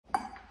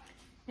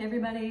Hey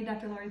everybody,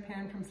 Dr. Laurie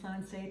Perrin from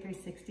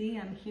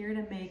SNS360. I'm here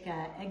to make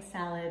an egg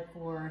salad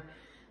for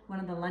one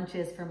of the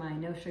lunches for my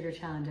no sugar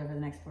challenge over the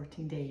next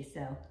 14 days,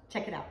 so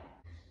check it out.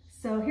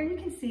 So here you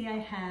can see I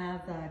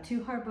have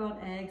 2 hard-boiled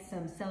eggs,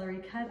 some celery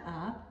cut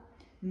up,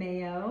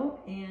 mayo,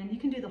 and you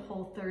can do the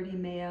Whole30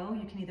 mayo.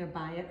 You can either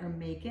buy it or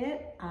make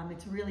it.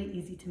 It's really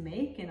easy to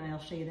make, and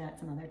I'll show you that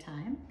some other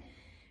time.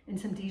 And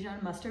some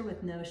Dijon mustard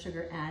with no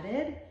sugar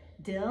added,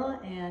 dill,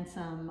 and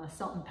some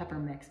salt and pepper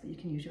mix, but you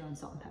can use your own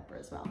salt and pepper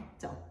as well.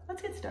 So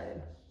let's get started.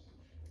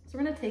 So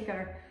we're gonna take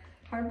our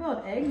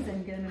hard-boiled eggs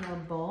and get them in our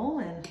bowl,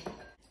 and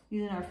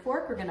using our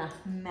fork, we're gonna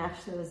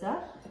mash those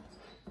up.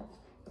 You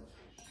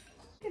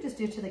can just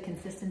do it to the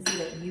consistency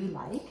that you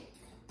like.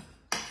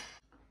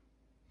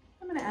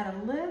 I'm gonna add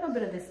a little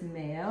bit of this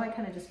mayo. I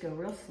kind of just go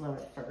real slow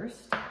at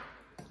first.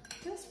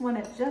 Just want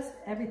it,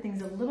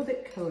 everything's a little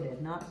bit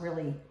coated, not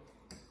really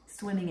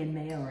swimming in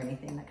mayo or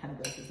anything. That kind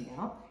of grosses me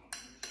out.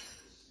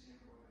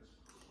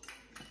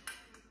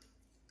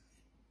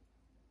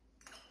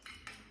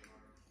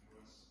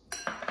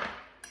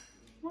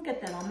 We'll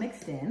get that all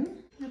mixed in.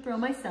 I'm gonna throw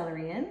my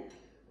celery in.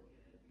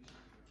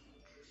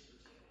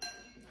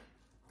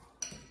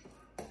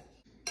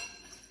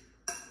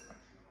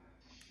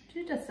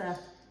 Do just a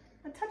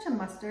touch of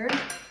mustard, a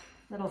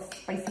little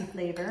spicy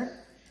flavor.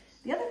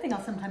 The other thing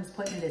I'll sometimes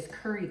put in it is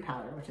curry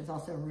powder, which is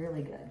also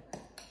really good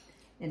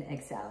in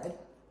egg salad.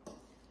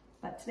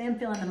 But today I'm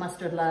feeling the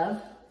mustard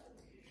love.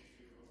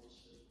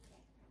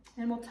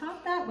 And we'll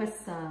top that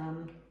with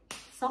some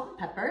salt and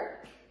pepper.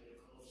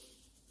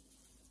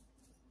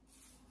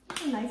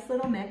 A nice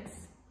little mix,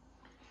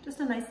 just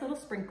a nice little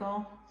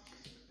sprinkle,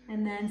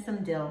 and then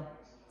some dill.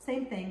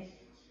 Same thing,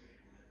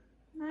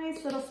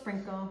 nice little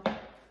sprinkle.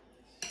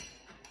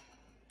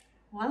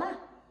 Voila,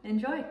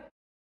 enjoy.